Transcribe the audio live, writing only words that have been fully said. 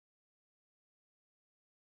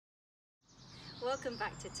Welcome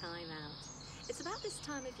back to Time Out. It's about this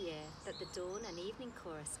time of year that the dawn and evening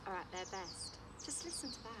chorus are at their best. Just listen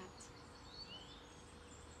to that.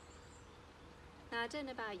 Now, I don't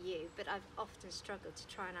know about you, but I've often struggled to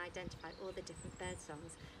try and identify all the different bird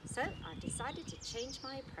songs, so I've decided to change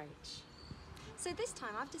my approach. So this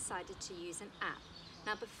time I've decided to use an app.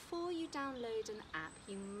 Now, before you download an app,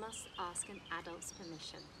 you must ask an adult's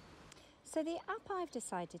permission. So the app I've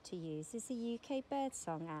decided to use is the UK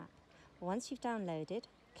Birdsong app. Once you've downloaded,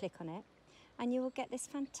 click on it and you will get this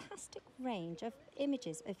fantastic range of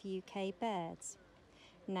images of UK birds.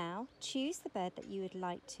 Now choose the bird that you would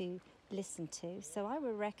like to listen to. So I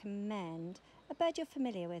would recommend a bird you're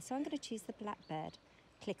familiar with. So I'm going to choose the blackbird.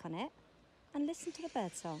 Click on it and listen to the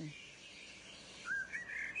bird song.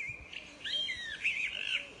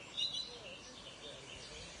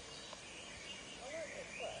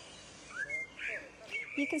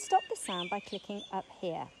 You can stop the sound by clicking up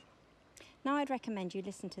here. Now I'd recommend you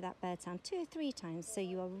listen to that bird sound 2 or 3 times so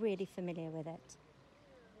you are really familiar with it.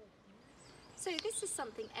 So this is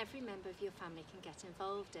something every member of your family can get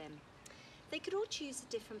involved in. They could all choose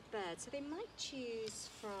a different bird, so they might choose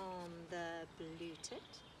from the blue-tit,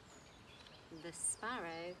 the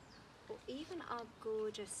sparrow, or even our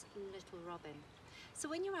gorgeous little robin. So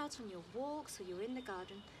when you're out on your walks or you're in the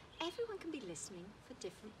garden, everyone can be listening for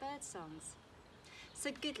different bird songs. So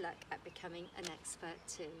good luck at becoming an expert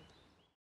too.